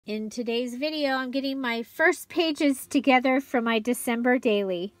In today's video, I'm getting my first pages together for my December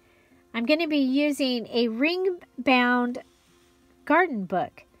daily. I'm going to be using a ring-bound garden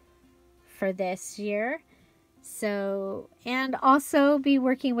book for this year. And also be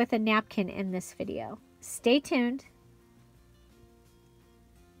working with a napkin in this video. Stay tuned.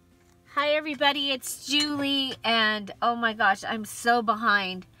 Hi everybody, it's Julie, and oh my gosh, I'm so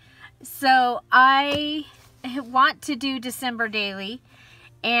behind. So I want to do December daily.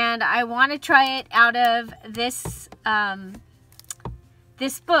 And I want to try it out of this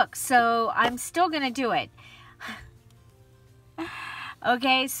this book, so I'm still going to do it.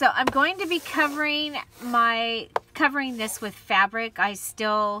 Okay, so I'm going to be covering this with fabric. I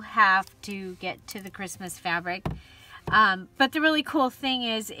still have to get to the Christmas fabric. But the really cool thing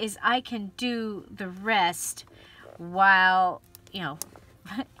is I can do the rest while,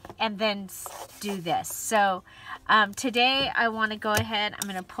 and then do this. So today I want to go ahead, I'm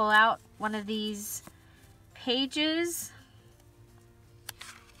going to pull out one of these pages.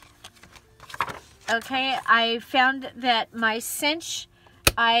 Okay, I found that my cinch,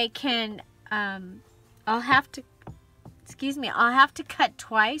 I can, I'll have to cut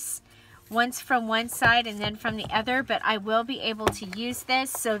twice, once from one side and then from the other, but I will be able to use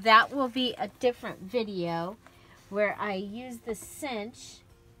this, so that will be a different video where I use the cinch,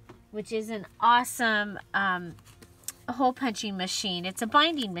 which is an awesome hole punching machine. It's a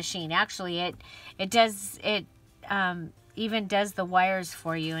binding machine, actually. It even does the wires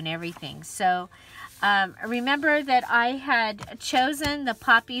for you and everything. So remember that I had chosen the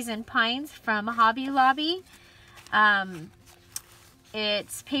Poppies and Pines from Hobby Lobby.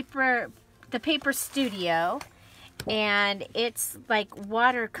 It's the Paper Studio, and it's like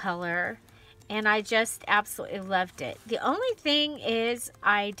watercolor. And I just absolutely loved it. The only thing is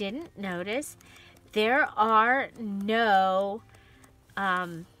I didn't notice there are no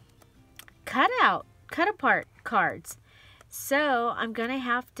cut apart cards. So I'm going to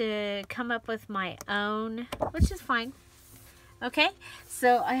have to come up with my own, which is fine. Okay,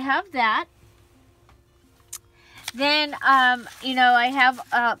 so I have that. Then, I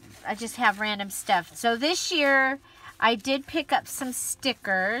just have random stuff. So this year I did pick up some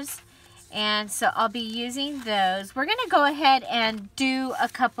stickers. And so I'll be using those. We're going to go ahead and do a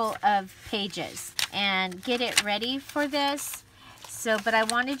couple of pages and get it ready for this. So, but I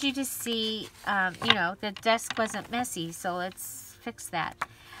wanted you to see, the desk wasn't messy. So let's fix that.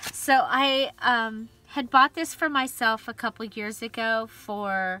 So I had bought this for myself a couple years ago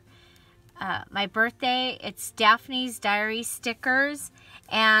for my birthday. It's Daphne's Diary stickers.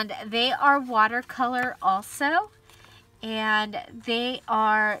 And they are watercolor also. And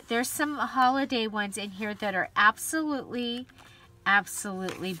there's some holiday ones in here that are absolutely,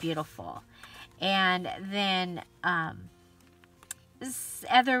 absolutely beautiful. And then there's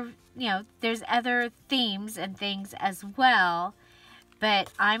other themes and things as well.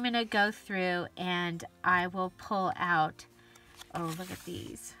 But I'm going to go through and I will pull out, oh, look at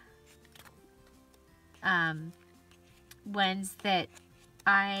these. Ones that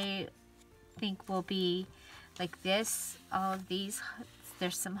I think will be like this, all of these.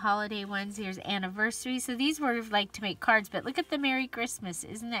 There's some holiday ones. Here's anniversary. So these were like to make cards, but look at the Merry Christmas.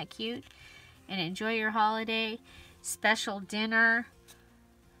 Isn't that cute? And enjoy your holiday. Special dinner.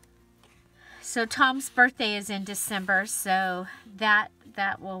 So Tom's birthday is in December, so that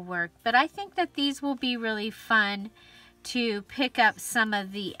will work. But I think that these will be really fun to pick up some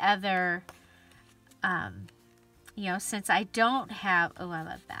of the other, since I don't have, oh, I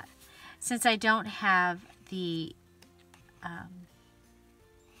love that. Since I don't have the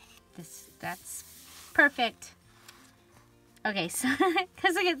that's perfect. Okay, so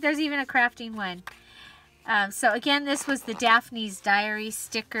because there's even a crafting one. So again, this was the Daphne's Diary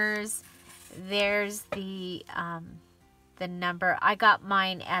stickers. There's the number. I got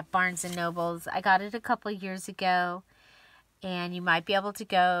mine at Barnes and Nobles. I got it a couple years ago, and you might be able to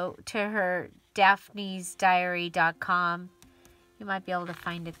go to her daphnesdiary.com. You might be able to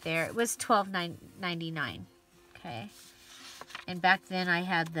find it there. It was $12.99. Okay. And back then I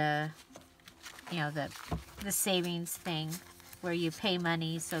had the savings thing where you pay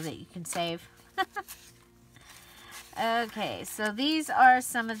money so that you can save. Okay, so these are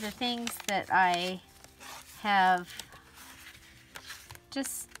some of the things that I have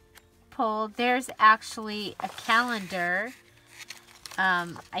just pulled. There's actually a calendar.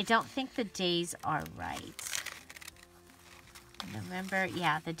 I don't think the days are right. November,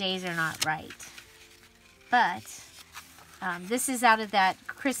 yeah, the days are not right. But this is out of that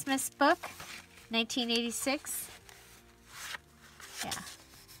Christmas book, 1986. Yeah.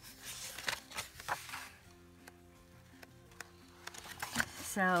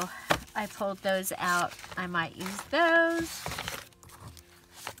 So I pulled those out. I might use those.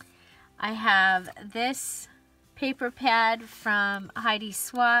 I have this paper pad from Heidi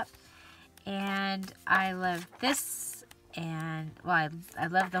Swap, and I love this, and well, I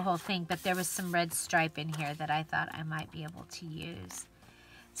love the whole thing, but there was some red stripe in here that I thought I might be able to use.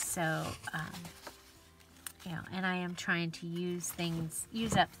 So, you know, and I am trying to use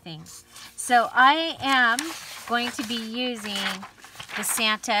up things. So I am going to be using the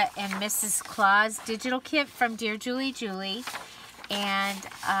Santa and Mrs. Claus digital kit from Dear Julie Julie, and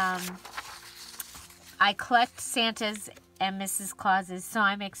I collect Santas and Mrs. Clauses, so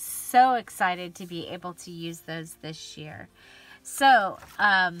I'm so excited to be able to use those this year. So,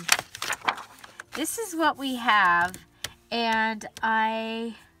 this is what we have, and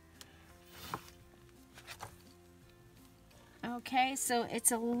okay, so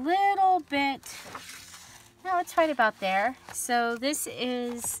it's a little bit, no, it's right about there. So this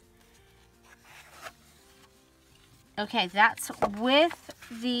is, okay, that's with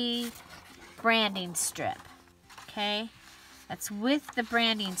the branding strip, okay? That's with the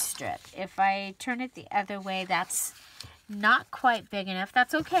branding strip. If I turn it the other way, that's not quite big enough.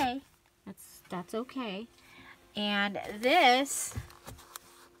 That's okay. That's okay. And this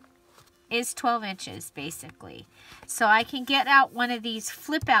is 12 inches, basically. So I can get out one of these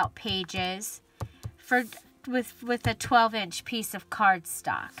flip out pages with a 12-inch piece of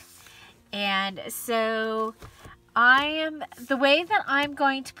cardstock. And so the way that I'm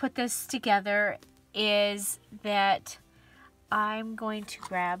going to put this together is that I'm going to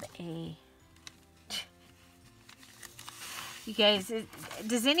grab you guys,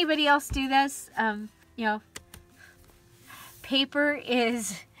 does anybody else do this? You know, paper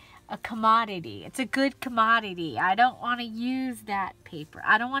is a commodity. It's a good commodity. I don't want to use that paper.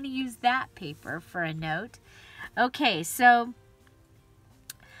 I don't want to use that paper for a note. Okay, so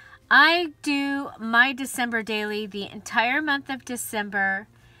I do my December daily the entire month of December,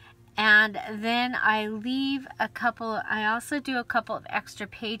 and then I leave I also do a couple of extra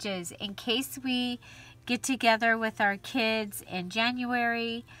pages in case we get together with our kids in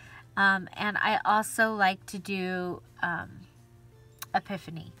January, and I also like to do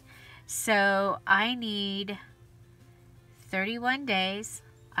Epiphany. So I need 31 days.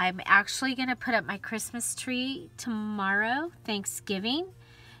 I'm actually going to put up my Christmas tree tomorrow, Thanksgiving.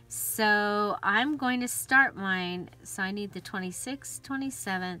 So I'm going to start mine. So I need the 26th,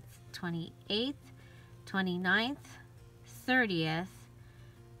 27th, 28th, 29th, 30th,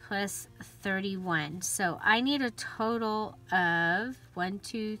 plus 31. So I need a total of 1,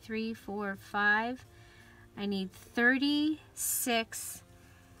 2, 3, 4, 5. I need 36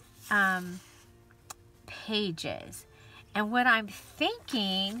 pages. And what I'm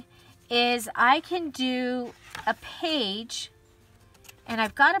thinking is I can do a page, and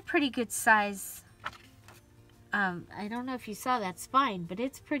I've got a pretty good size, I don't know if you saw that spine, but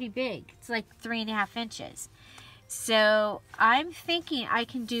it's pretty big. It's like 3.5 inches. So I'm thinking I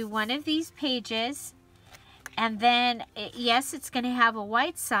can do one of these pages, and then, yes, it's going to have a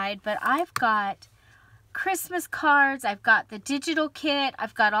white side, but I've got Christmas cards, I've got the digital kit,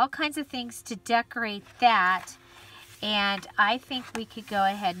 I've got all kinds of things to decorate that, and I think we could go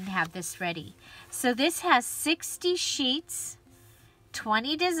ahead and have this ready. So this has 60 sheets,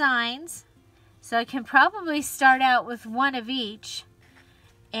 20 designs, so I can probably start out with one of each,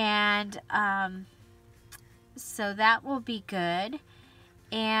 and so that will be good.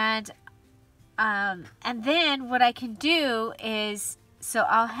 And then what I can do is, so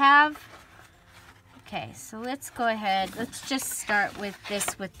I'll have, okay, so let's go ahead, let's just start with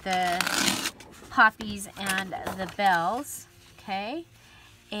this, with the poppies and the bells, okay?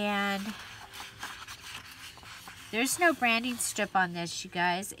 And there's no branding strip on this, you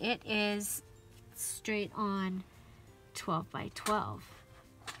guys. It is straight on 12 by 12.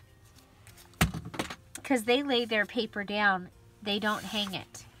 Because they lay their paper down, they don't hang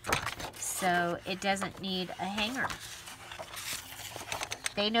it. So it doesn't need a hanger.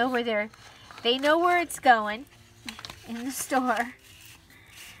 They know where it's going in the store.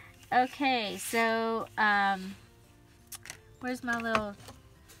 Okay, so where's my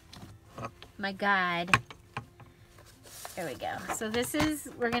guide? There we go. So this is,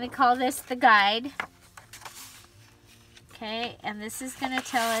 we're going to call this the guide. Okay, and this is going to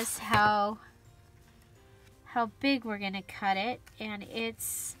tell us how big we're going to cut it, and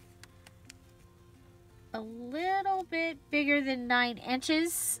it's a little bit bigger than 9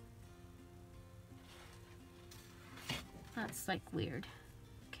 inches. That's like weird.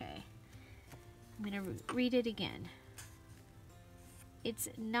 Okay, I'm going to read it again. It's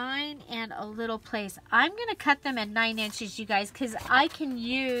 9 and a little place. I'm going to cut them at 9 inches, you guys, because I can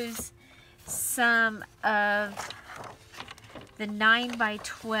use some of the 9 by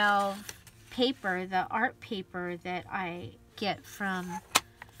 12 paper, the art paper that I get from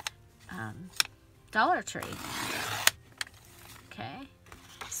Dollar Tree. Okay,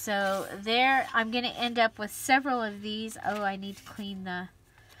 so there, I'm going to end up with several of these. Oh, I need to clean the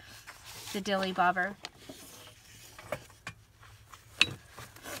dilly bobber.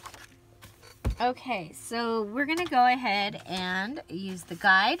 Okay, so we're going to go ahead and use the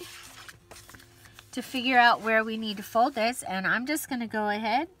guide to figure out where we need to fold this, and I'm just going to go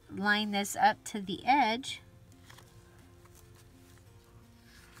ahead, line this up to the edge,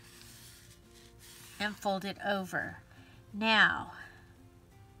 and fold it over. Now,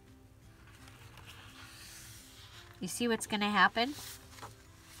 you see what's going to happen?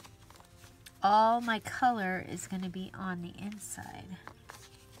 All my color is going to be on the inside.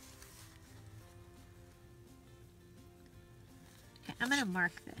 Okay, I'm going to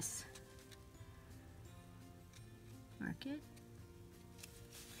mark this. Mark it.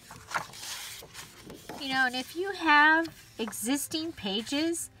 You know, and if you have existing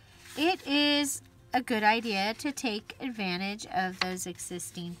pages, it is a good idea to take advantage of those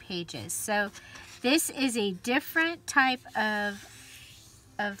existing pages. So this is a different type of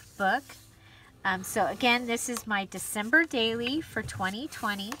book. So again, this is my December daily for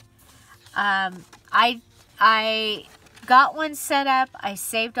 2020. I got one set up. I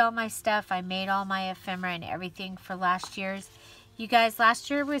saved all my stuff. I made all my ephemera and everything for last year's. You guys, last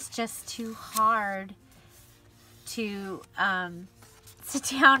year was just too hard to sit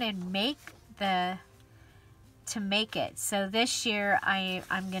down and make it. So this year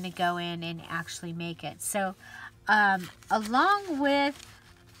I'm going to go in and actually make it. So along with,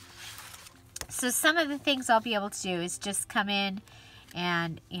 so some of the things I'll be able to do is just come in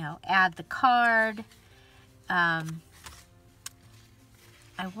and, you know, add the card. I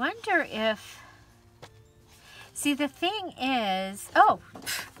wonder if, see, the thing is, oh,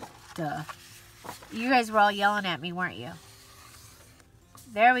 duh. You guys were all yelling at me, weren't you?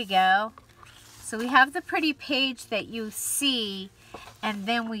 There we go. So we have the pretty page that you see, and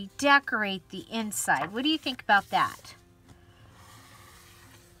then we decorate the inside. What do you think about that?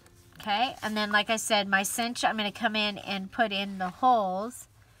 Okay, and then like I said, my cinch, I'm going to come in and put in the holes.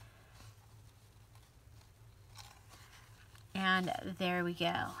 And there we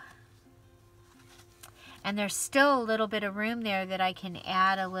go. And there's still a little bit of room there that I can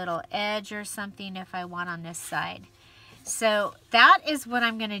add a little edge or something if I want on this side. So that is what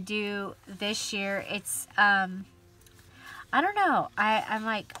I'm going to do this year. It's, I don't know. I'm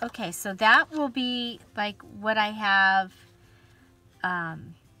like, okay, so that will be like what I have.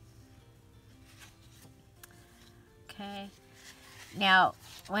 Okay. Now,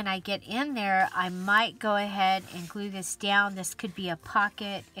 when I get in there, I might go ahead and glue this down. This could be a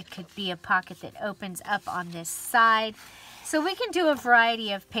pocket. It could be a pocket that opens up on this side. So we can do a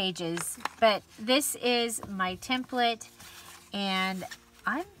variety of pages, but this is my template, and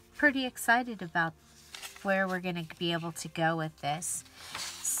I'm pretty excited about where we're going to be able to go with this.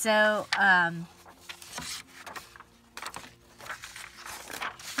 So,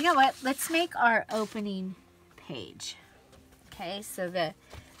 you know what? Let's make our opening page. Okay, so the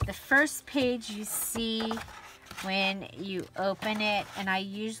first page you see when you open it, and I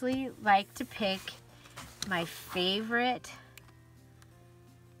usually like to pick my favorite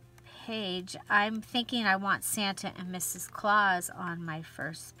page. I'm thinking I want Santa and Mrs. Claus on my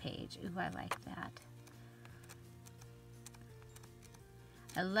first page. Ooh, I like that.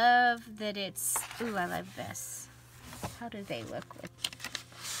 I love that it's, ooh, I love this. How do they look with?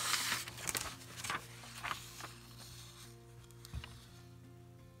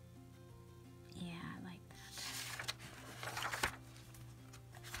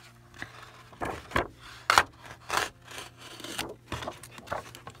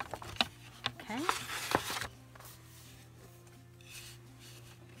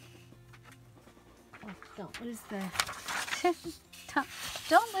 Don't lose the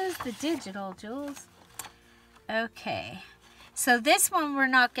don't lose the digital, Jules. Okay, so this one we're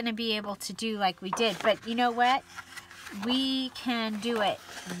not going to be able to do like we did, but you know what? We can do it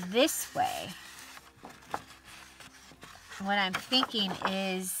this way. What I'm thinking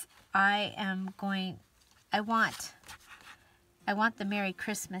is I want the Merry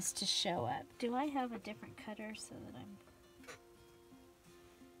Christmas to show up. Do I have a different cutter so that I'm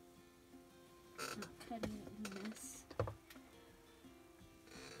not cutting it in this?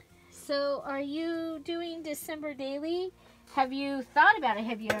 So, are you doing December Daily? Have you thought about it?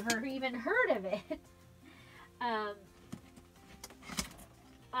 Have you ever even heard of it?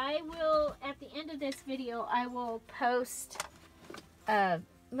 I will, at the end of this video, I will post a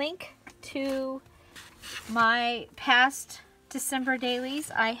link to my past December dailies.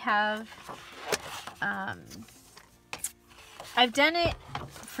 I have, I've done it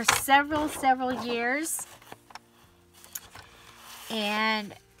for several years,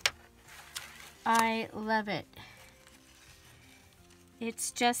 and I love it.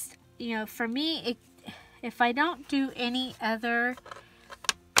 It's just, you know, for me, if I don't do any other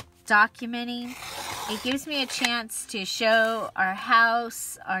documenting, it gives me a chance to show our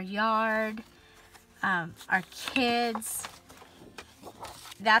house, our yard, our kids.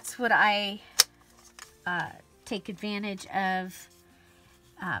 That's what I take advantage of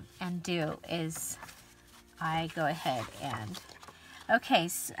and do, is I go ahead and, okay,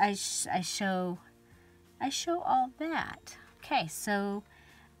 so I show all that. Okay, so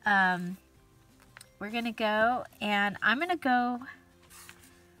we're gonna go, and I'm gonna go.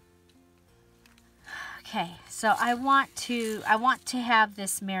 Okay, so I want to have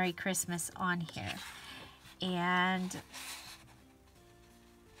this Merry Christmas on here, and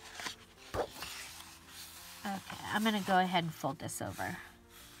okay, I'm gonna go ahead and fold this over.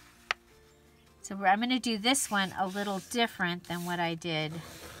 So I'm gonna do this one a little different than what I did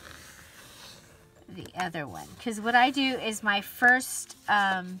the other one, because what I do is my first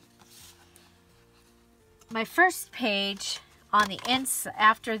page on the inside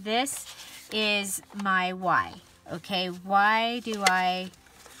after this is my why. Okay, why do I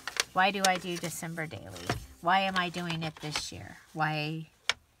do December daily? Why am I doing it this year? Why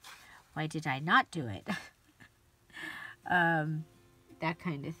did I not do it? That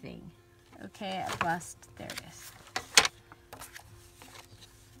kind of thing. Okay, I've lost, there it is.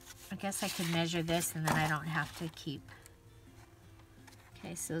 I guess I could measure this and then I don't have to keep.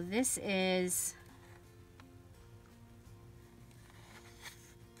 Okay, so this is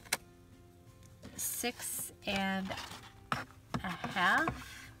 6.5.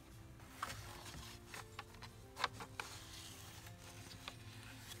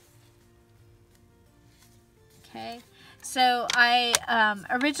 Okay, so I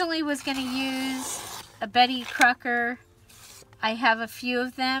originally was going to use a Betty Crocker. I have a few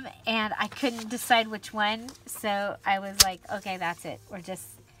of them, and I couldn't decide which one, so I was like, okay, that's it.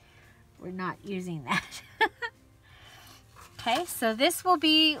 We're not using that. Okay, so this will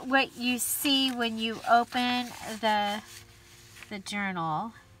be what you see when you open the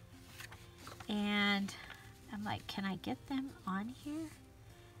journal. And I'm like, can I get them on here?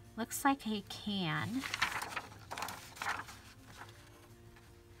 Looks like I can.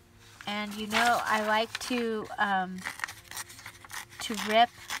 And you know, I like to rip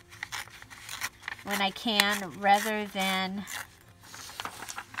when I can, rather than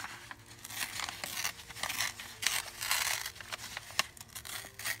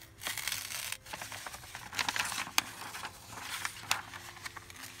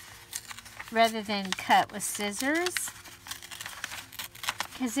cut with scissors,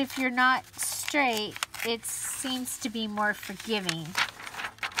 because if you're not straight, it seems to be more forgiving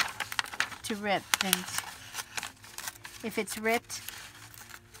to rip than if it's ripped.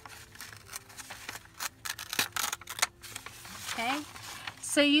 Okay,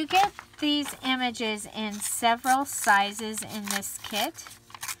 so you get these images in several sizes in this kit.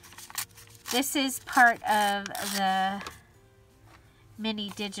 This is part of the mini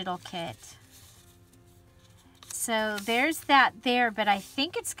digital kit. So there's that there, but I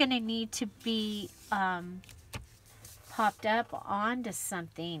think it's going to need to be popped up onto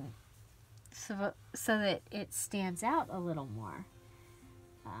something so that it stands out a little more.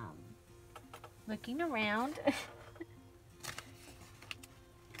 Looking around.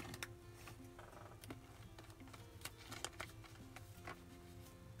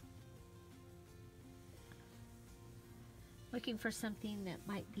 Looking for something that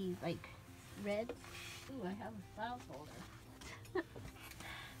might be like red. Ooh, I have a file folder.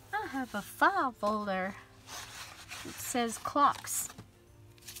 I have a file folder. It says clocks.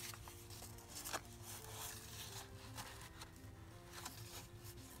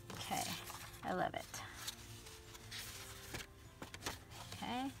 Okay, I love it.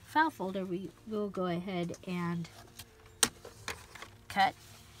 Okay, file folder, we will go ahead and cut.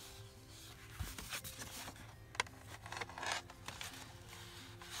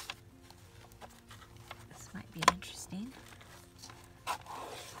 Might be interesting.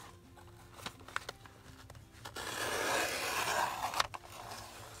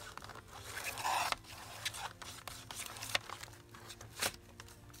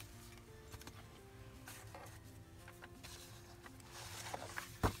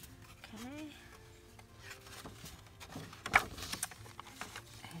 Okay.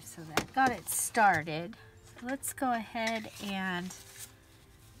 got it started. So let's go ahead and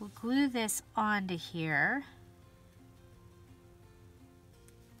we'll glue this onto here.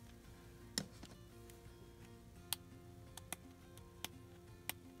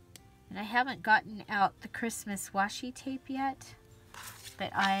 And I haven't gotten out the Christmas washi tape yet,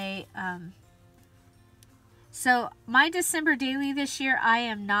 but so my December daily this year, I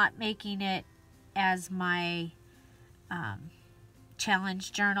am not making it as my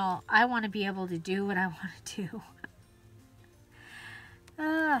challenge journal. I want to be able to do what I want to do.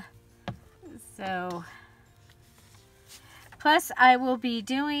 So, plus I will be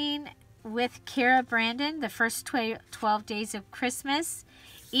doing with Kara Brandon the first 12 days of Christmas.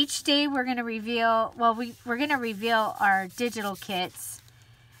 Each day we're going to reveal, well, we're going to reveal our digital kits.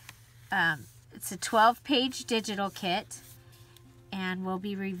 It's a 12-page digital kit, and we'll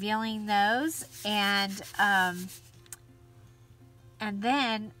be revealing those. And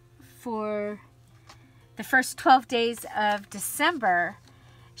then for the first 12 days of December,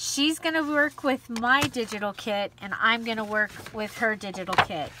 she's going to work with my digital kit, and I'm going to work with her digital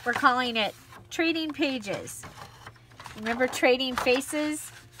kit. We're calling it Trading Pages. Remember Trading Faces?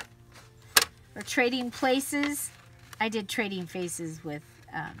 Or Trading Places? I did Trading Faces with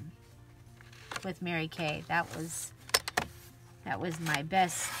Mary Kay. That was my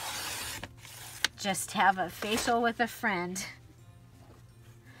best. Just have a facial with a friend.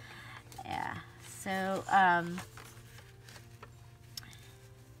 Yeah. So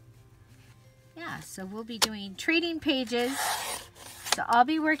yeah, so we'll be doing Trading Pages. So I'll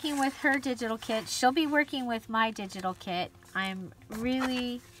be working with her digital kit. She'll be working with my digital kit. I'm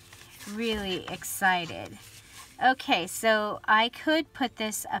really, really excited. Okay, so I could put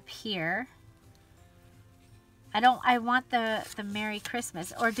this up here. I want the Merry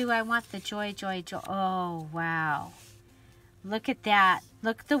Christmas, or do I want the Joy, Joy, Joy? Oh, wow. Look at that.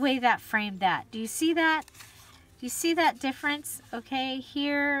 Look the way that framed that. Do you see that? Do you see that difference? Okay,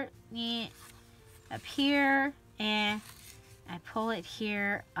 here, up here, and I pull it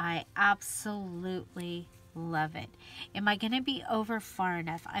here. I absolutely love it. Am I going to be over far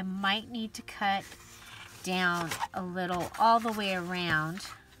enough? I might need to cut down a little all the way around.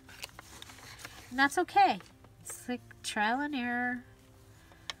 And that's okay. It's like trial and error.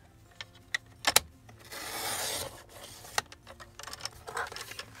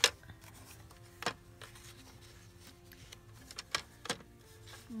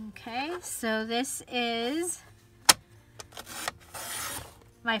 Okay, so this is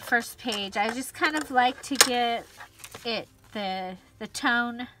my first page. I just kind of like to get it the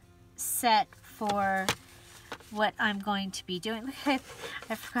tone set for what I'm going to be doing. I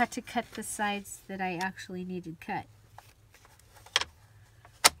forgot to cut the sides that I actually needed cut.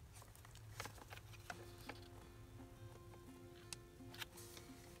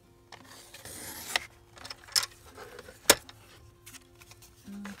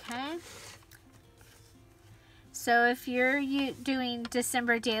 Okay. So if you're doing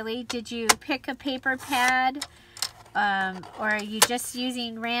December daily, did you pick a paper pad? Or are you just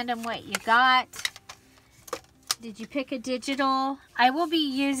using random what you got? Did you pick a digital? I will be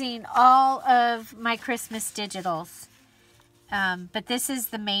using all of my Christmas digitals. But this is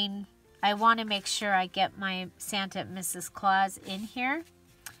the main. I want to make sure I get my Santa and Mrs. Claus in here.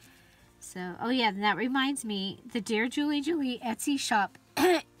 So, oh yeah, and that reminds me, the Dear Julie Julie Etsy shop,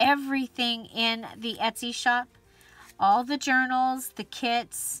 everything in the Etsy shop, all the journals, the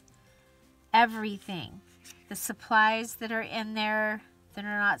kits, everything. The supplies that are in there that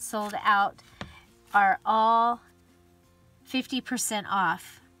are not sold out are all 50%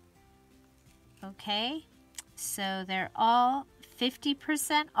 off. Okay, so they're all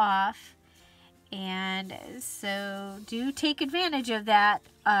 50% off, and so do take advantage of that.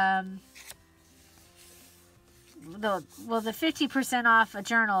 The 50% off a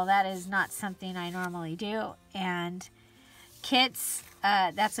journal, that is not something I normally do. And kits,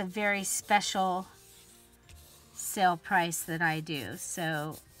 that's a very special sale price that I do.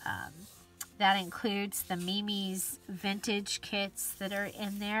 So that includes the Mimi's vintage kits that are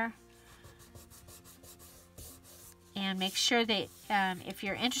in there. And make sure that if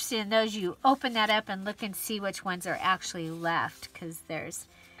you're interested in those, you open that up and look and see which ones are actually left, because there's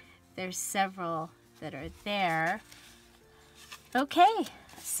several that are there. Okay,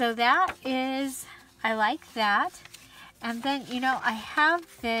 so that is, I like that. And then, you know, I have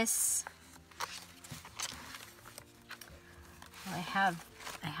this, well, I have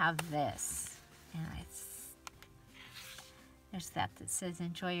this, and there's that says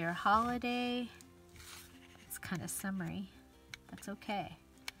enjoy your holiday. It's kind of summery. That's okay.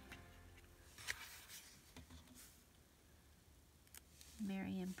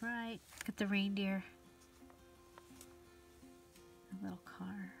 Merry and bright. Look at the reindeer. A little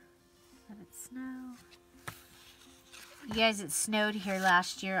car. Let it snow. You guys, it snowed here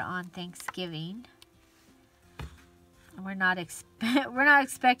last year on Thanksgiving. And we're not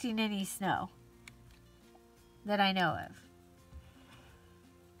expecting any snow that I know of.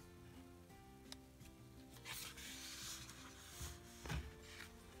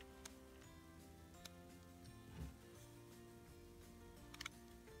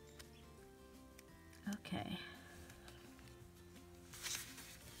 Okay.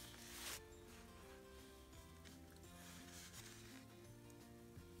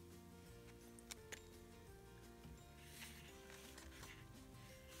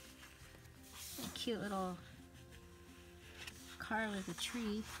 A cute little car with a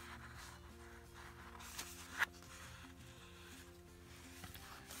tree.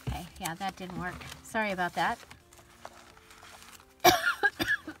 Okay, yeah, that didn't work. Sorry about that.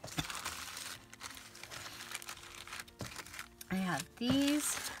 I have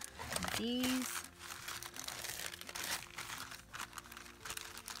these, and these.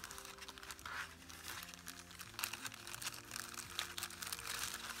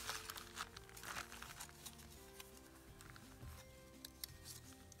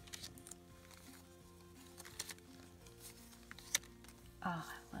 Oh, I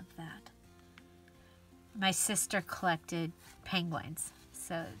love that. My sister collected penguins,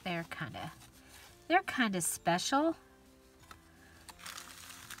 so they're kind of special.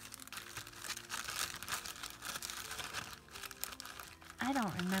 I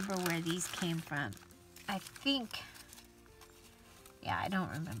don't remember where these came from. I think, yeah, I don't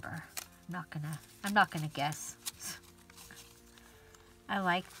remember. I'm not gonna guess. I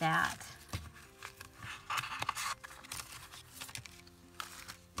like that.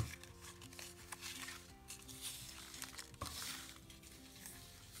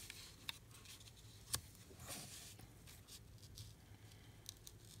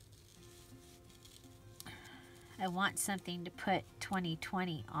 I want something to put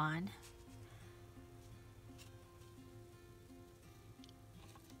 2020 on.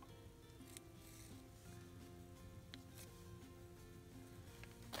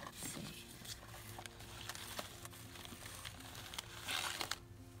 Let's see.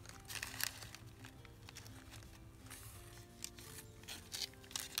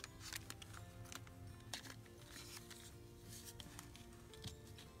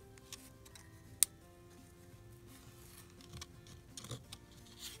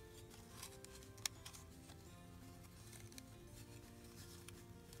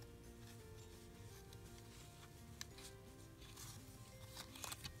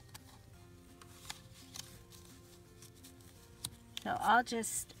 So I'll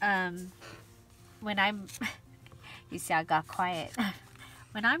just, when I'm, you see I got quiet.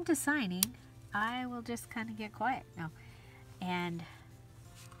 When I'm designing, I will just kind of get quiet now and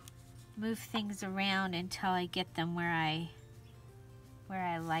move things around until I get them where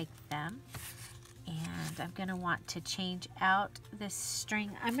I like them. And I'm going to want to change out this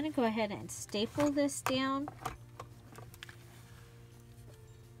string. I'm going to go ahead and staple this down.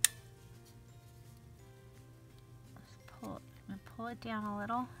 Pull it down a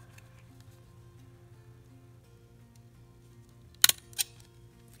little.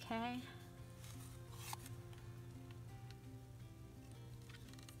 Okay.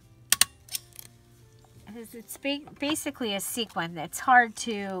 It's basically a sequin. It's hard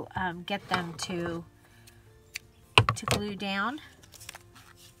to get them to glue down.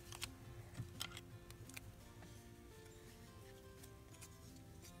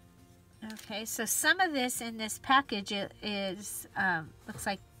 Okay, so some of this in this package is looks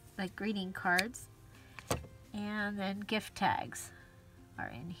like greeting cards, and then gift tags are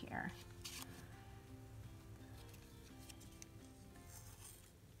in here.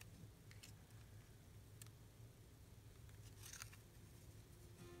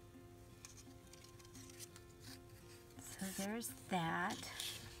 So there's that.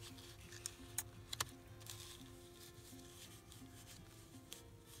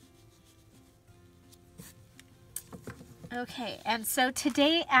 Okay, and so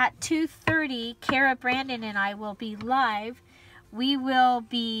today at 2:30, Kara, Brandon, and I will be live. We will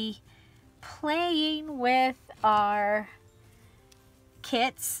be playing with our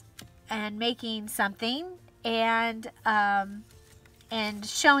kits and making something and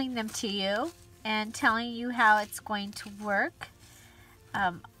showing them to you and telling you how it's going to work.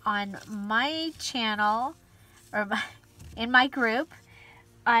 On my channel, or in my group,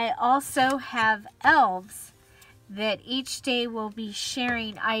 I also have elves that each day will be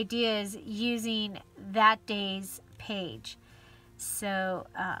sharing ideas using that day's page. So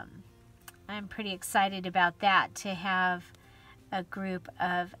I'm pretty excited about that, to have a group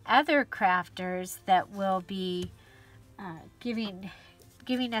of other crafters that will be giving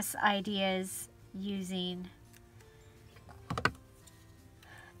us ideas using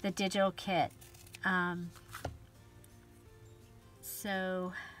the digital kit.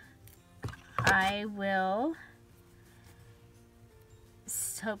 So I will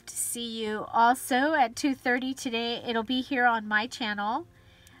hope to see you also at 2:30 today. It'll be here on my channel.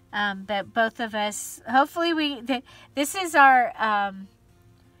 But both of us, hopefully this is our,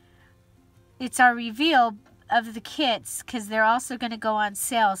 it's our reveal of the kits, because they're also going to go on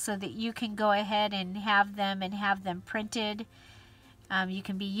sale so that you can go ahead and have them printed. You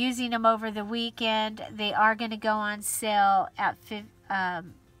can be using them over the weekend. They are going to go on sale at, I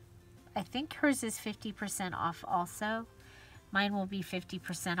think hers is 50% off also. Mine will be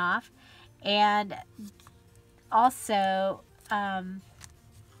 50% off. And also,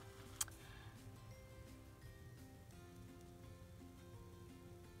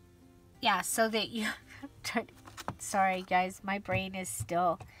 yeah, so that you, sorry guys, my brain is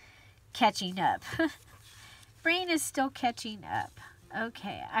still catching up. Brain is still catching up.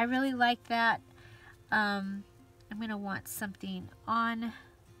 Okay, I really like that. I'm going to want something on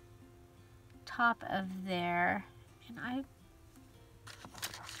top of there. And I'm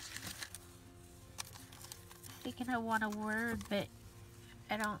thinking I want a word, but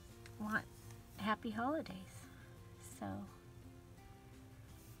I don't want happy holidays. So,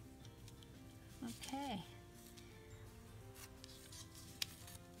 okay.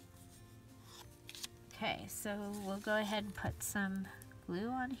 Okay, so we'll go ahead and put some glue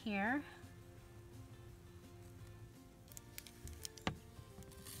on here.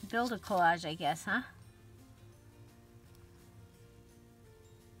 Build a collage, I guess, huh?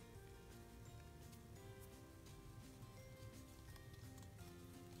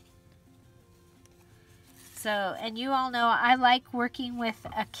 So, and you all know I like working with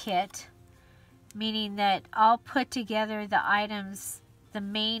a kit, meaning that I'll put together the items, the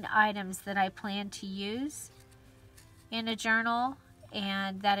main items that I plan to use in a journal,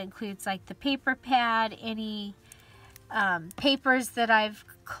 and that includes like the paper pad, any papers that I've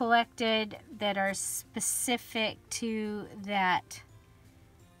collected that are specific to that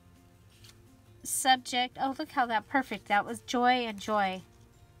subject. Oh, look how perfect. That was joy and joy.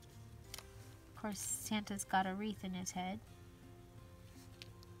 Of course, Santa's got a wreath in his head.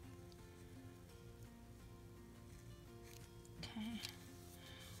 Okay.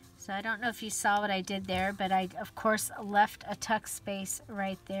 So I don't know if you saw what I did there, but I, of course, left a tuck space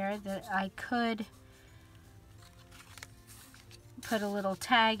right there that I could put a little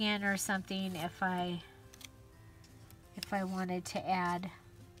tag in or something if I wanted to add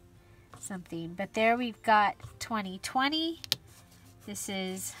something. But there we've got 2020. This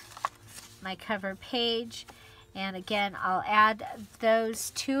is my cover page, and again I'll add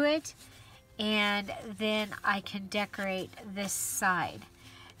those to it, and then I can decorate this side.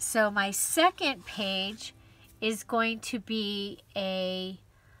 So my second page is going to be a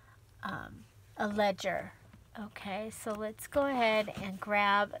ledger. Okay, so let's go ahead and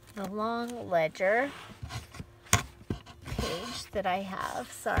grab the long ledger page that I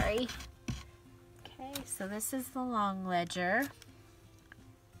have. Sorry. Okay, so this is the long ledger.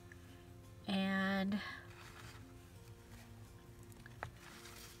 And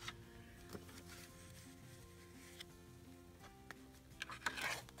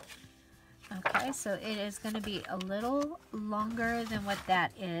okay, so it is going to be a little longer than what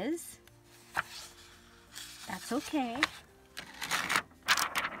that is. That's okay.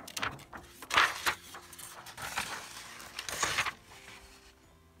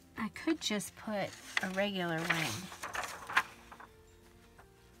 I could just put a regular ring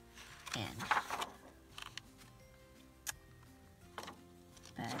in,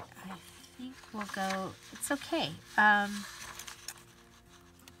 but I think we'll go, it's okay.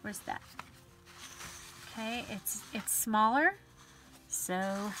 Where's that? Okay, it's smaller,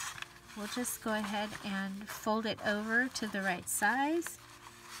 so we'll just go ahead and fold it over to the right size,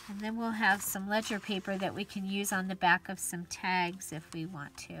 and then we'll have some ledger paper that we can use on the back of some tags if we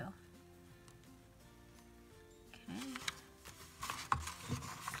want to. Okay.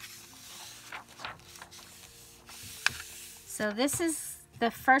 So this is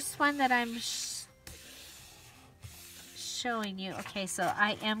the first one that I'm showing you. Okay, so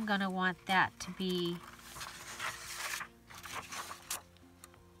I am going to want that to be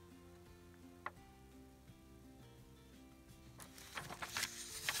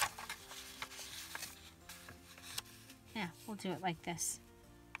we'll do it like this.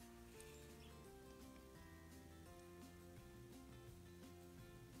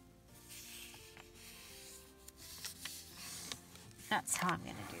 that's how I'm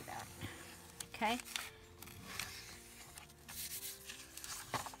going to do that. Okay.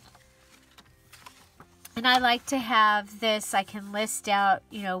 And I like to have this, I can list out,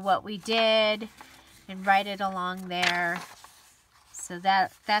 you know, what we did and write it along there. So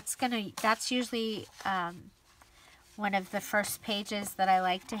that's usually one of the first pages that I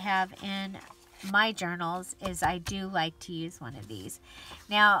like to have in my journals, is I do like to use one of these.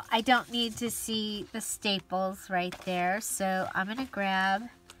 Now, I don't need to see the staples right there, so I'm going to grab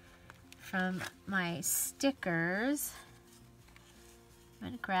from my stickers, I'm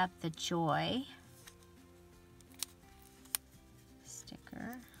going to grab the Joy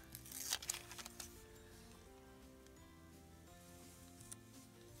sticker.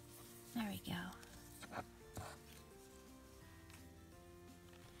 There we go.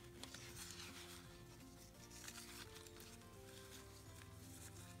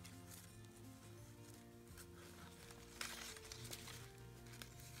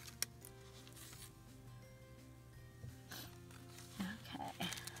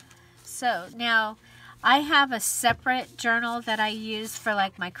 So now I have a separate journal that I use for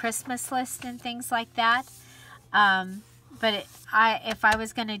like my Christmas list and things like that. But if I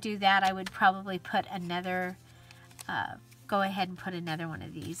was going to do that, I would probably put another, go ahead and put another one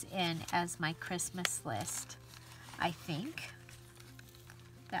of these in as my Christmas list. I think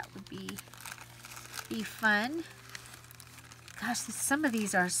that would be fun. Gosh, some of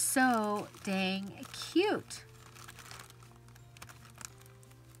these are so dang cute.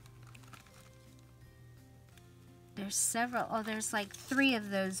 There's several. Oh, there's like 3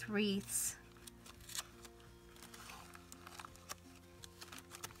 of those wreaths.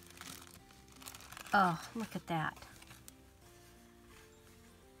 Oh, look at that.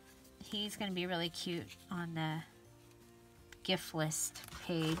 He's going to be really cute on the gift list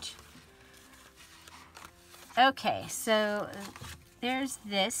page. Okay, so there's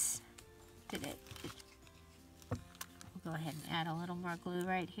this. We'll go ahead and add a little more glue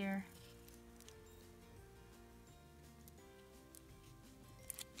right here.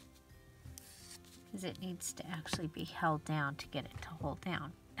 Because it needs to actually be held down to get it to hold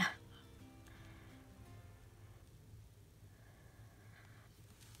down.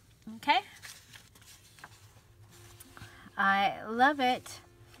 Okay. I love it.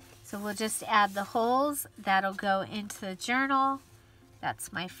 So we'll just add the holes. That'll go into the journal.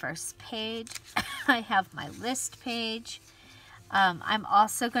 That's my first page. I have my list page. I'm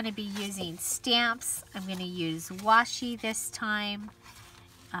also going to be using stamps. I'm going to use washi this time.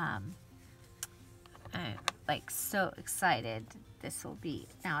 I'm like so excited. This will be,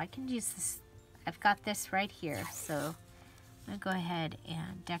 now I can use this. I've got this right here. So I'm going to go ahead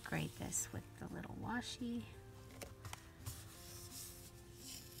and decorate this with the little washi.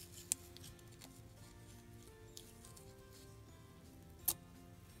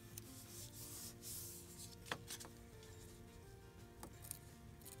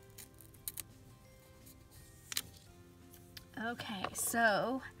 Okay,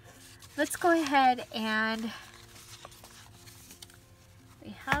 so let's go ahead and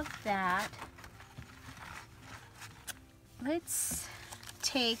we have that. Let's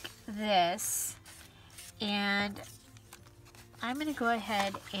take this and I'm going to go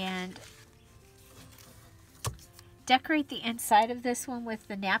ahead and decorate the inside of this one with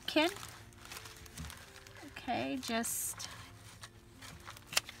the napkin. Okay, just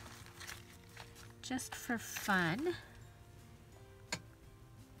for fun.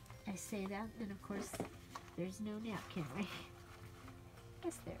 I say that, and of course, there's no napkin, right?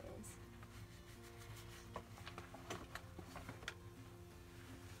 Yes, there is.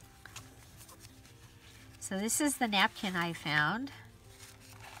 So this is the napkin I found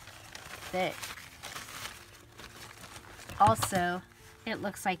that also, it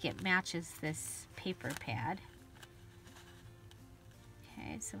looks like it matches this paper pad.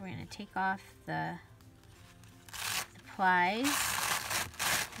 Okay, so we're going to take off the plies.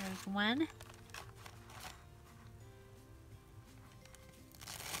 There's one.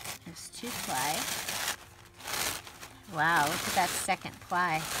 There's 2 ply. Wow, look at that second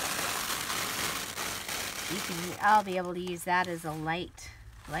ply. I'll be able to use that as a light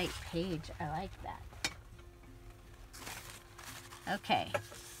page. I like that. Okay,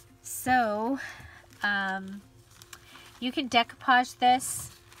 so you can decoupage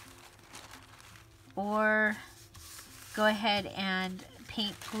this or go ahead and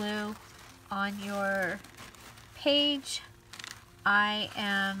paint glue on your page. I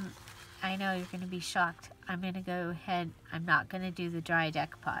know you're going to be shocked. I'm going to go ahead, I'm not going to do the dry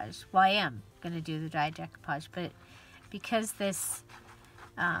decoupage. Well, I am going to do the dry decoupage, but because this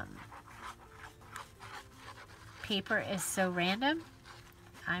paper is so random,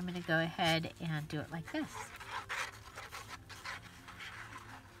 I'm going to go ahead and do it like this.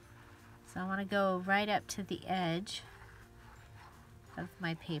 So I want to go right up to the edge of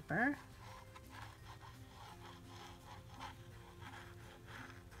my paper.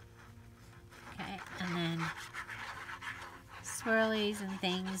 Okay, and then swirlies and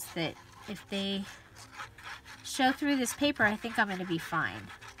things that if they show through this paper, I think I'm going to be fine.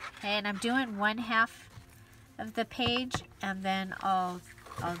 Okay, and I'm doing 1/2 of the page, and then I'll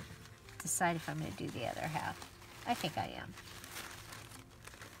decide if I'm going to do the other half. I think I am.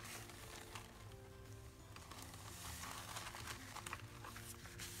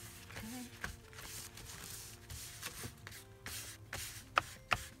 Okay.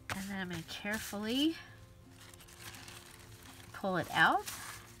 And then I'm going to carefully pull it out.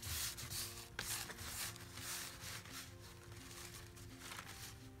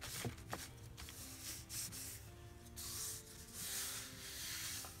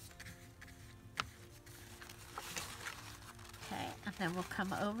 And then we'll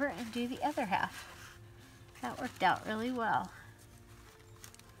come over and do the other half. That worked out really well.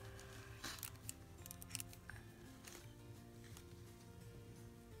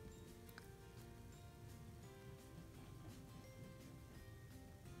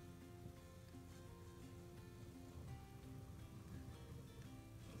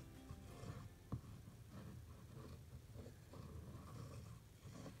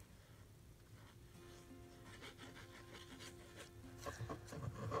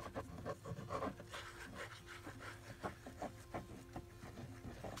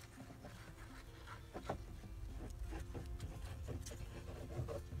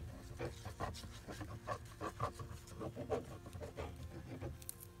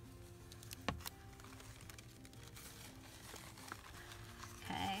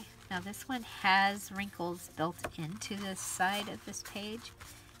 Now this one has wrinkles built into the side of this page,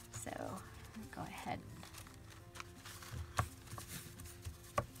 so I'll go ahead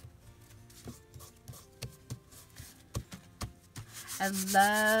and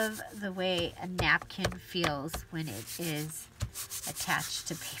I love the way a napkin feels when it is attached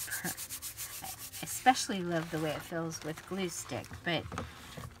to paper. I especially love the way it feels with glue stick, but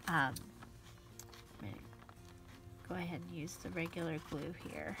I'm going to go ahead and use the regular glue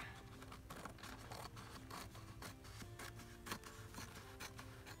here.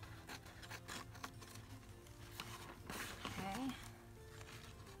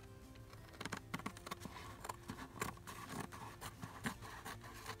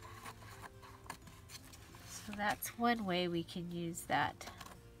 So that's one way we can use that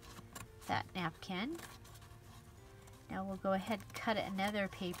napkin. Now we'll go ahead and cut another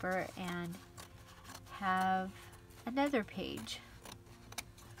paper and have another page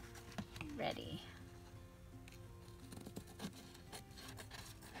ready.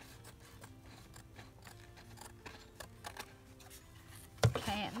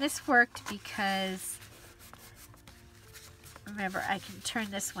 Okay, and this worked because remember I can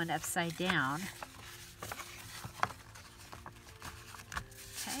turn this one upside down.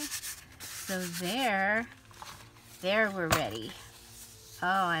 Okay, so there we're ready. Oh,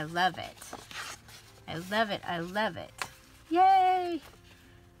 I love it. I love it, I love it. Yay!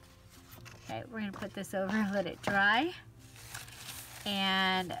 Okay, we're gonna put this over and let it dry.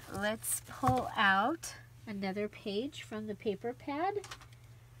 And let's pull out another page from the paper pad.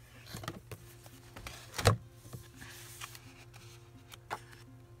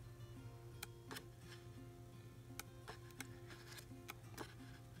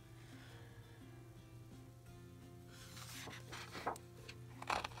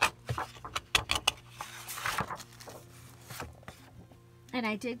 And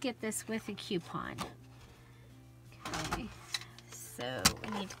I did get this with a coupon. Okay, so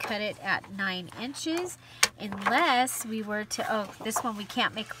we need to cut it at 9 inches unless we were to, oh, this one we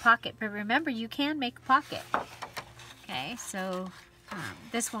can't make a pocket, but remember you can make a pocket. Okay, so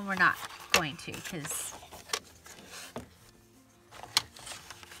this one we're not going to because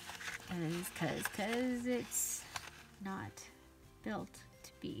it's not built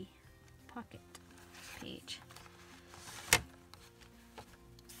to be a pocket page.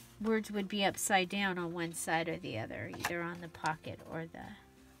 Words would be upside down on one side or the other, either on the pocket or the...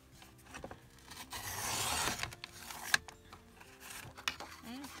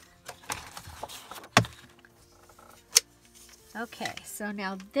 Okay, so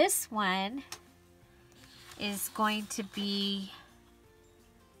now this one is going to be...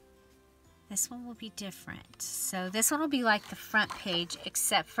 This one will be different. So this one will be like the front page,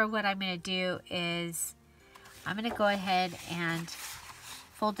 except for what I'm going to do is I'm going to go ahead and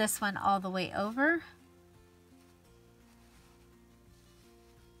fold this one all the way over.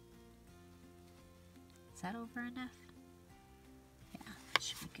 Is that over enough? Yeah, that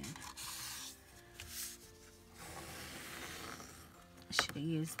should be good. I should have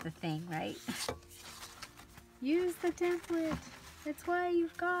used the thing, right? Use the template. That's why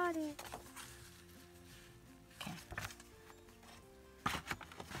you've got it. Okay.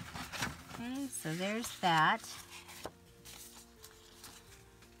 Okay, so there's that.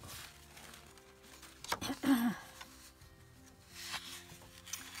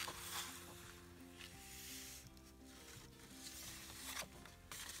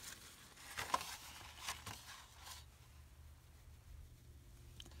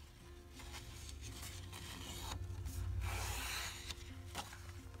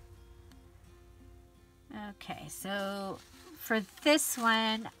 Okay, so for this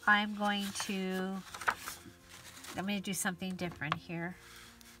one, I'm going to do something different here.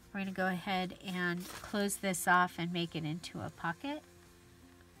 We're going to go ahead and close this off and make it into a pocket.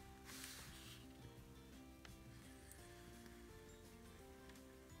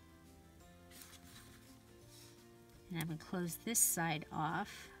 And I'm going to close this side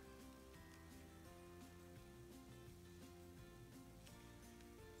off.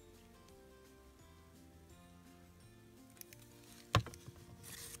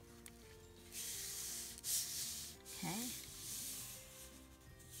 Okay.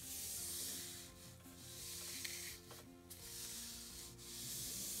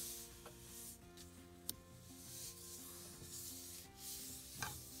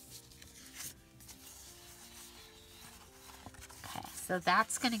 Okay, so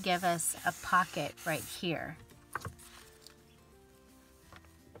that's going to give us a pocket right here.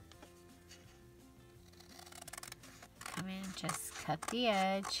 Come in, just cut the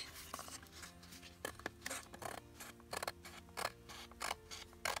edge.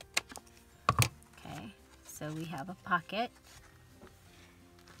 So we have a pocket,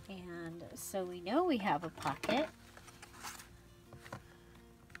 and so we know we have a pocket.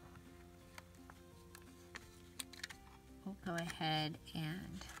 We'll go ahead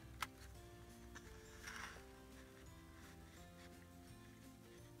and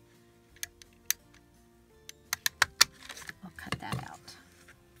we'll cut that out.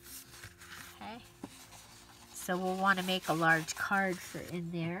 Okay, so we'll want to make a large card for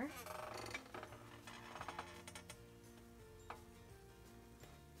in there.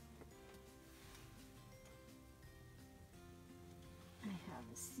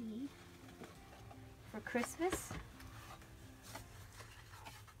 See for Christmas.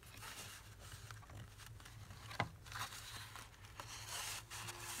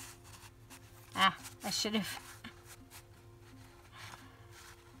 Ah, I should have.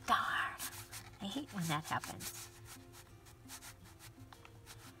 Darn. I hate when that happens.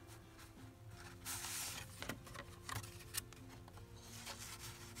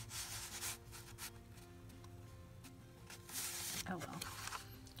 Oh well.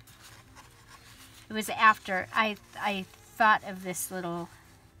 It was after I thought of this little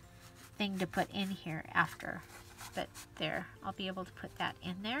thing to put in here after, but there, I'll be able to put that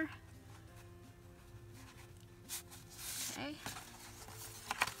in there. Okay.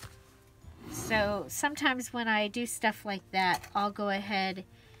 So sometimes when I do stuff like that, I'll go ahead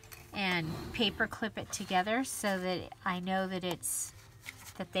and paper clip it together so that I know that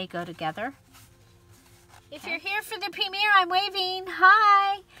that they go together. If you're here for the premiere, I'm waving.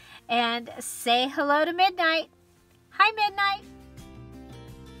 Hi. And say hello to Midnight. Hi, Midnight.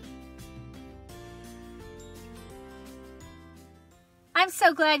 I'm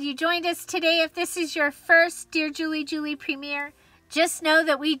so glad you joined us today. If this is your first Dear Julie premiere, just know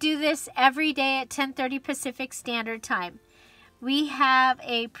that we do this every day at 10:30 Pacific Standard Time. We have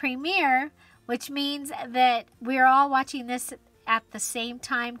a premiere, which means that we're all watching this at the same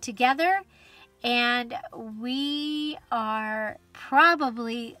time together. And we are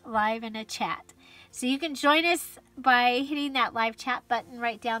probably live in a chat. So you can join us by hitting that live chat button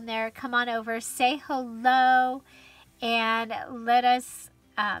right down there. Come on over, say hello, and let us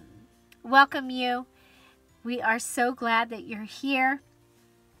welcome you. We are so glad that you're here.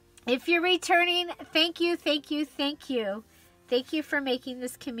 If you're returning, thank you, thank you, thank you. Thank you for making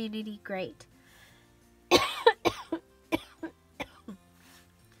this community great.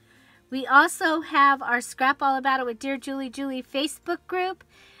 We also have our Scrap All About It with Dear Julie Facebook group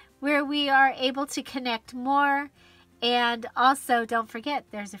where we are able to connect more. And also, don't forget,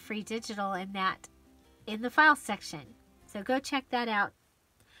 there's a free digital in the file section. So go check that out.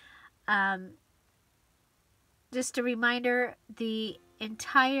 Just a reminder, the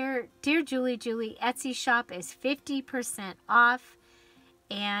entire Dear Julie Etsy shop is 50% off.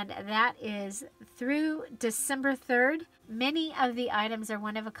 And that is through December 3rd. Many of the items are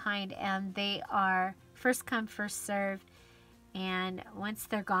one of a kind, and they are first come, first served. And once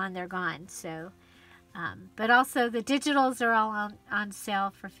they're gone, they're gone. So, but also the digitals are all on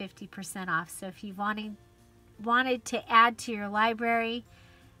sale for 50% off. So if you wanted to add to your library,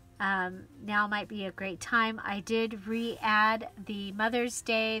 now might be a great time. I did re-add the Mother's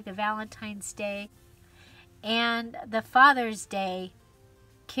Day, the Valentine's Day, and the Father's Day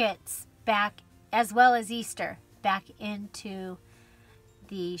kits back, as well as Easter, back into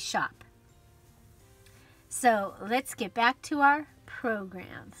the shop. So let's get back to our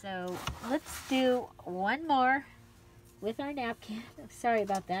program. So let's do one more with our napkin. Sorry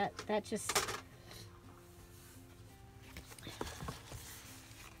about that. That just...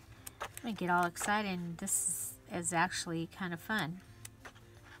 I get all excited, and this is actually kind of fun.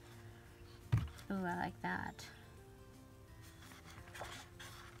 Ooh, I like that.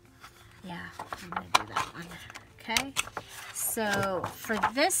 Yeah, I'm going to do that one. Okay, so for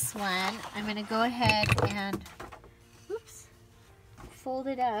this one, I'm going to go ahead and, oops, fold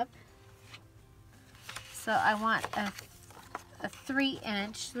it up. So I want a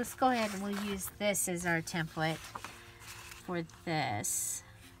 3-inch. Let's go ahead and we'll use this as our template for this.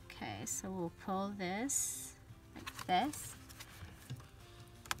 Okay, so we'll pull this like this.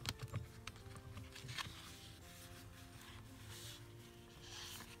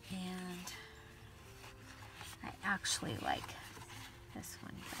 And I actually like this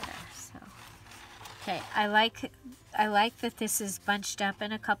one better. So, okay, I like that this is bunched up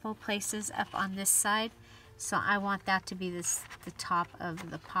in a couple places up on this side. So I want that to be the top of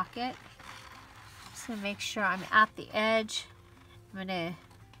the pocket. Just gonna make sure I'm at the edge. I'm gonna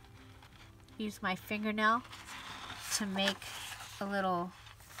use my fingernail to make a little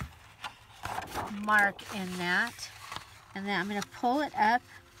mark in that, and then I'm going to pull it up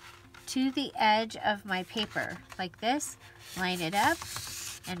to the edge of my paper like this, line it up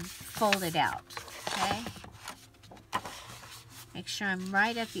and fold it out. Okay, make sure I'm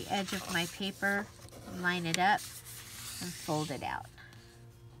right at the edge of my paper, line it up and fold it out.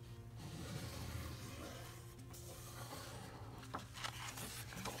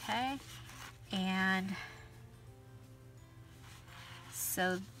 Okay, and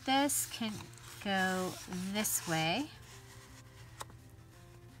so this can go this way.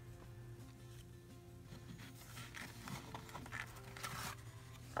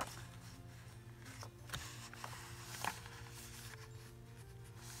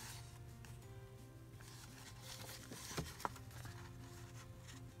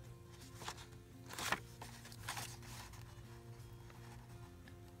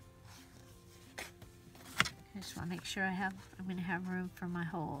 I just want to make sure I'm going to have room for my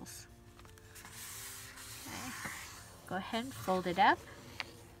holes. Okay. Go ahead and fold it up.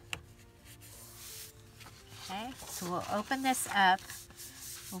 Okay, so we'll open this up.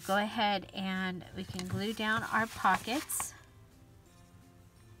 We'll go ahead and we can glue down our pockets.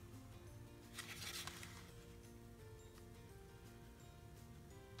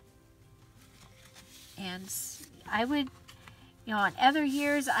 And I would, you know, on other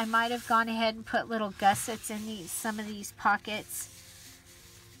years, I might have gone ahead and put little gussets in some of these pockets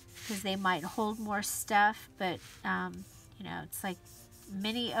because they might hold more stuff. But, you know, it's like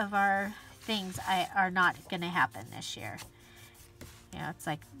many of our things are not going to happen this year. You know, it's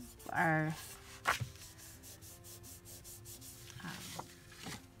like our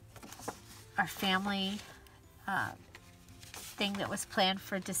family thing that was planned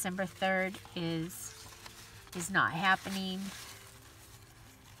for December 3rd is not happening.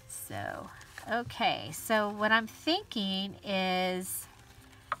 So, okay, so what I'm thinking is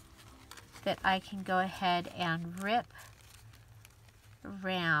that I can go ahead and rip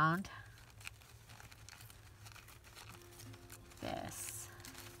around this.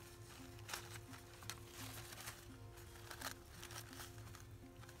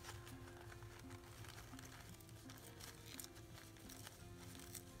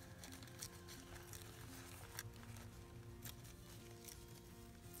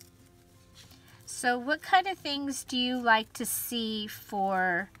 So what kind of things do you like to see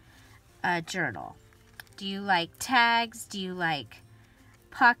for a journal? Do you like tags? Do you like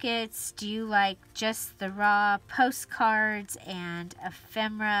pockets? Do you like just the raw postcards and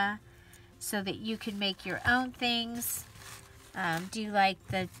ephemera so that you can make your own things? Do you like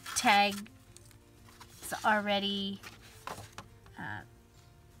the tags already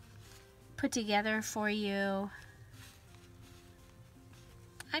put together for you?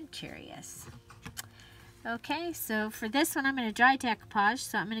 I'm curious. Okay, so for this one, I'm going to dry decoupage.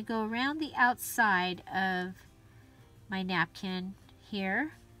 So I'm going to go around the outside of my napkin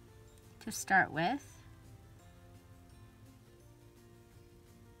here to start with.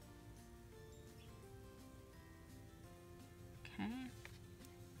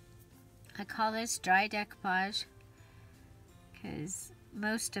 I call this dry decoupage because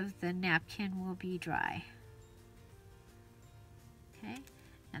most of the napkin will be dry. Okay,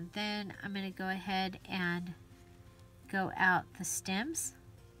 and then I'm going to go ahead and go out the stems.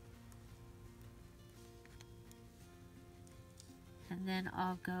 And then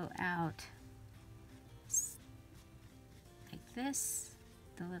I'll go out like this,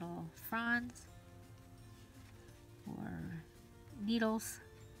 the little fronds or needles,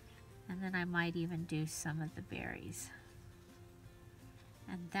 and then I might even do some of the berries.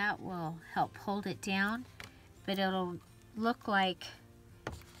 And that will help hold it down, but it'll look like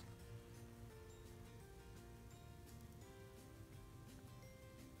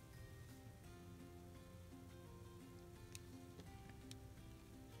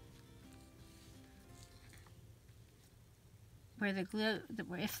where the glue,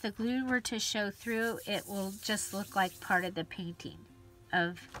 if the glue were to show through, it will just look like part of the painting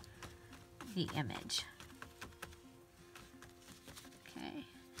of the image. Okay.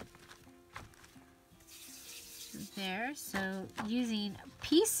 There, so using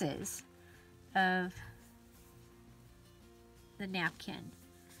pieces of the napkin,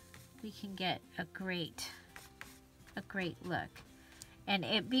 we can get a great look. And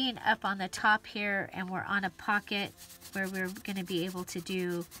it being up on the top here, and we're on a pocket where we're going to be able to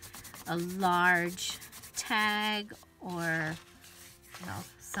do a large tag or, you know,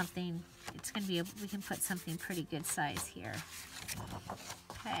 something. It's going to be, we can put something pretty good size here.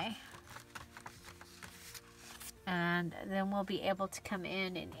 Okay. And then we'll be able to come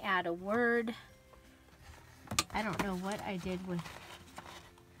in and add a word. I don't know what I did with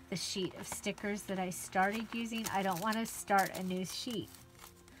the sheet of stickers that I started using. I don't want to start a new sheet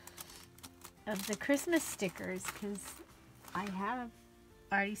of the Christmas stickers because I have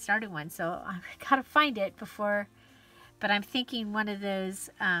already started one, so I gotta find it before. But I'm thinking one of those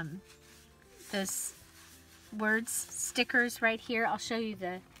words stickers right here. I'll show you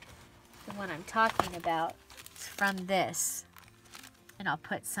the one I'm talking about. It's from this, and I'll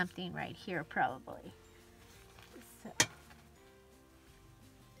put something right here probably. So.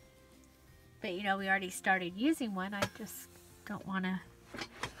 But you know, we already started using one. I just don't want to.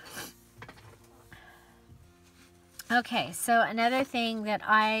 Okay, so another thing that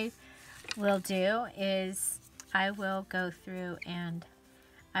I will do is I will go through and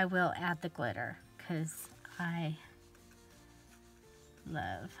I will add the glitter because I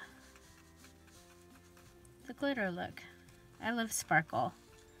love the glitter look. I love sparkle.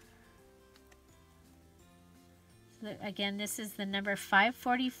 Again, this is the number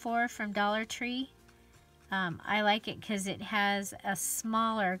 544 from Dollar Tree. I like it because it has a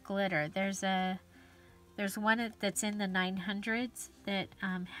smaller glitter. There's one that's in the 900s that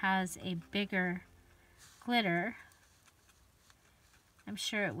has a bigger glitter. I'm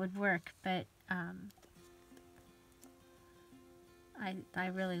sure it would work, but I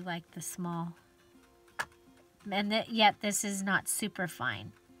really like the small. And yet this is not super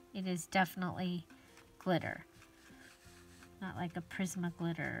fine. It is definitely glitter. Not like a Prisma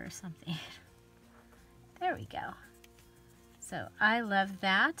glitter or something. There we go. So I love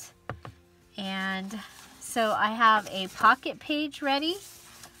that. And so I have a pocket page ready.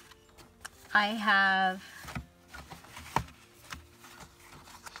 I have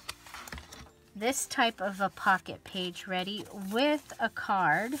this type of a pocket page ready with a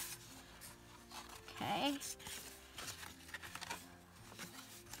card. Okay.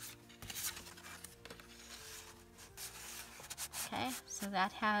 Okay, so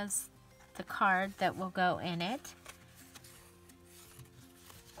that has the card that will go in it.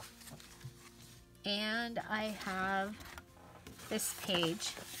 And I have this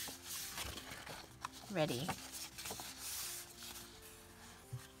page ready.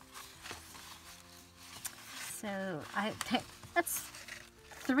 So that's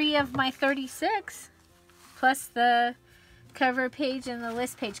 3 of my 36 plus the cover page and the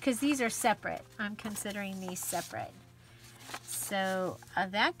list page because these are separate. I'm considering these separate. So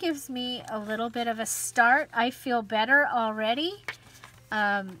that gives me a little bit of a start. I feel better already.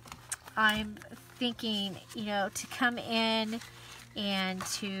 I'm thinking, you know, to come in and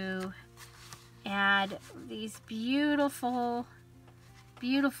to add these beautiful,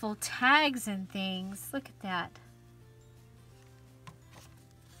 beautiful tags and things. Look at that.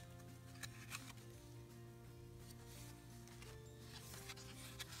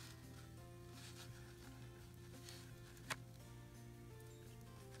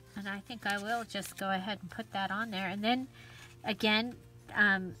 And I think I will just go ahead and put that on there. And then, again,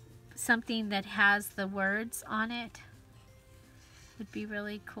 something that has the words on it would be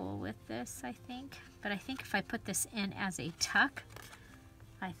really cool with this, I think. But I think if I put this in as a tuck,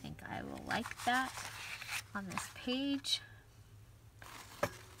 I think I will like that on this page.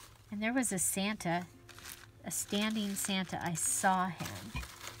 And there was a Santa, a standing Santa. I saw him.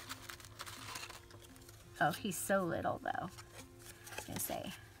 Oh, he's so little though. I was gonna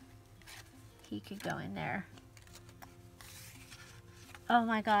say, he could go in there. Oh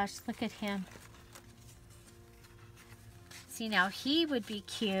my gosh, look at him. See, now he would be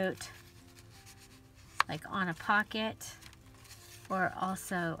cute, like on a pocket, or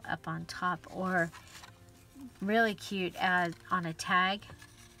also up on top, or really cute as on a tag.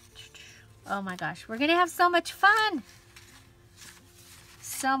 Oh my gosh, we're gonna have so much fun.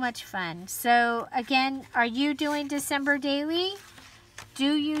 So much fun. So again, are you doing December daily?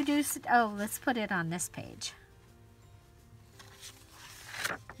 Do you do, oh, let's put it on this page.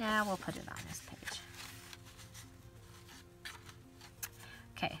 Yeah, we'll put it on this page.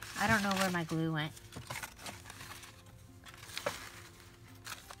 Okay, I don't know where my glue went.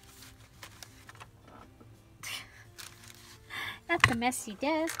 That's a messy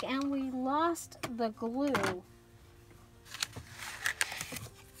desk, and we lost the glue.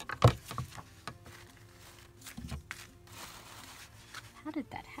 How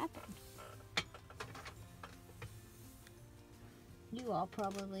did that happen? You all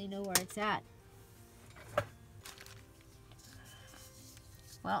probably know where it's at.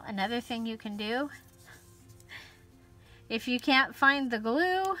 Well, another thing you can do, if you can't find the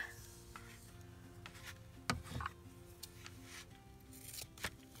glue,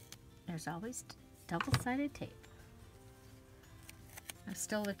 there's always double-sided tape. I'm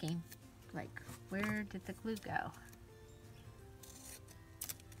still looking, like, where did the glue go?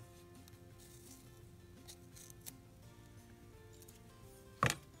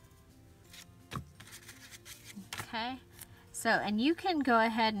 Okay, so, and you can go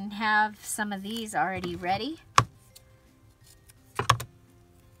ahead and have some of these already ready.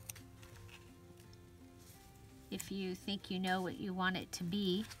 If you think you know what you want it to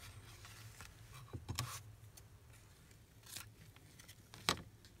be.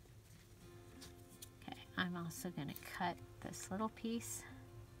 Okay, I'm also going to cut this little piece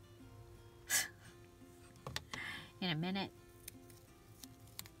in a minute.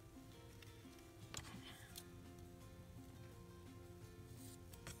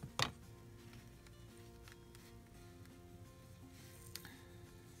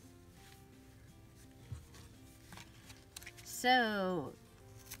 So,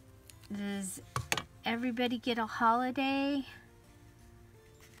 does everybody get a holiday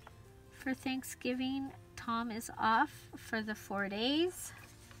for Thanksgiving? Tom is off for the 4 days.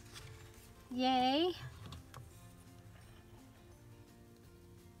 Yay.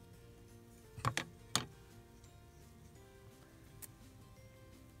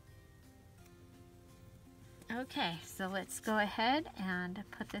 Okay, so let's go ahead and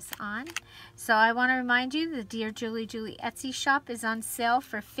put this on. So I want to remind you, the Dear Julie Etsy shop is on sale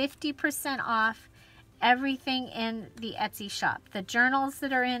for 50% off everything in the Etsy shop. The journals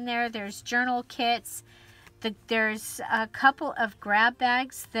that are in there, there's journal kits, there's a couple of grab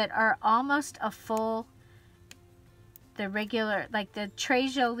bags that are almost a full, the regular, like the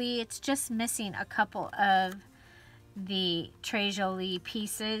Très Jolie, it's just missing a couple of the Très Jolie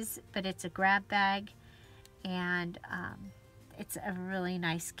pieces, but it's a grab bag. And it's a really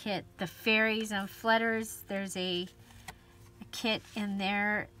nice kit. The fairies and flutters, there's a kit in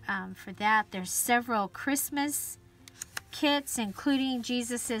there for that. There's several Christmas kits, including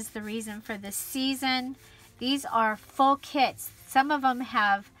Jesus is the Reason for the Season. These are full kits. Some of them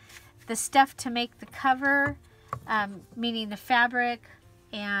have the stuff to make the cover, meaning the fabric,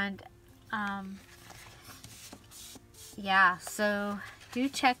 and yeah, so do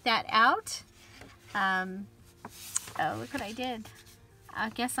check that out. Oh, look what I did. I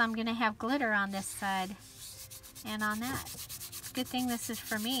guess I'm gonna have glitter on this side and on that. Good thing this is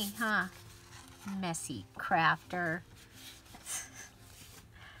for me, huh? Messy crafter.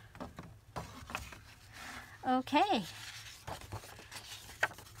 Okay.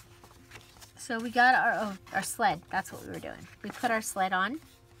 So we got our sled. That's what we were doing. We put our sled on,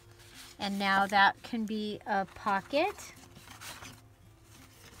 and now that can be a pocket.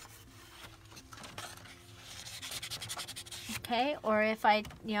 Okay, or if I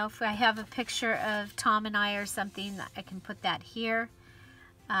have a picture of Tom and I or something, I can put that here.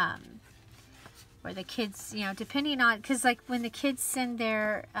 Or the kids, depending on, because like when the kids send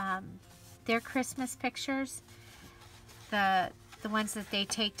their Christmas pictures, the ones that they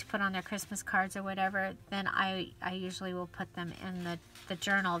take to put on their Christmas cards or whatever, then I usually will put them in the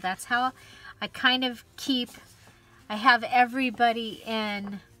journal. That's how I kind of I have everybody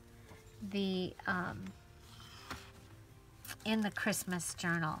in the in the Christmas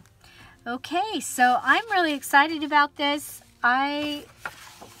journal. Okay, so I'm really excited about this. I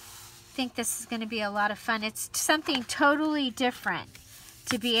think this is going to be a lot of fun. It's something totally different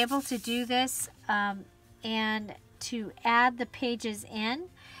to be able to do this and to add the pages in.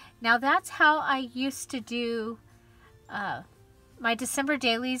 Now that's how I used to do my December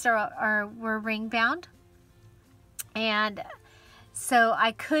dailies were ring bound, and so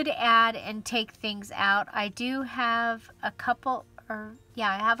I could add and take things out. I do have a couple, I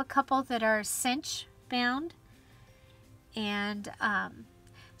have a couple that are cinch bound, and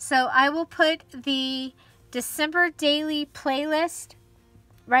so I will put the December daily playlist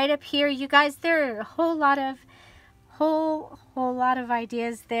right up here. You guys, there are a whole lot of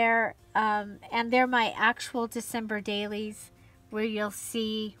ideas there, and they're my actual December dailies, where you'll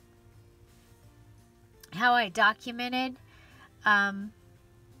see how I documented,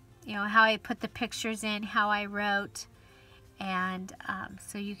 you know, how I put the pictures in, how I wrote, and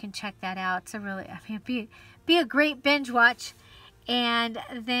so you can check that out. It's a really, I mean, be a great binge watch. And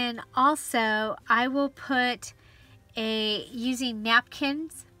then also I will put a using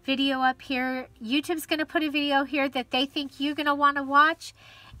napkins video up here. YouTube's going to put a video here that they think you're going to want to watch.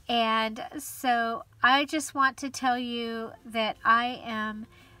 And so I just want to tell you that I am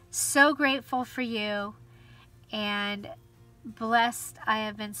so grateful for you and blessed. I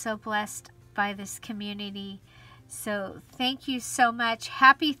have been so blessed by this community. So thank you so much.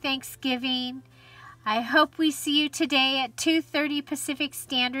 Happy Thanksgiving. I hope we see you today at 2:30 Pacific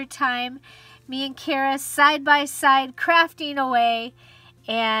Standard Time. Me and Kara side by side crafting away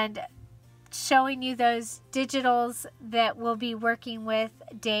and showing you those digitals that we'll be working with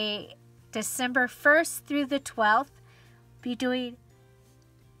December 1st through the 12th. Be doing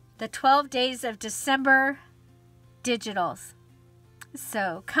the 12 days of December digitals.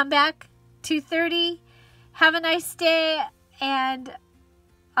 So come back 2:30. Have a nice day, and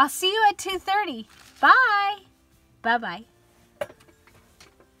I'll see you at 2:30. Bye. Bye-bye.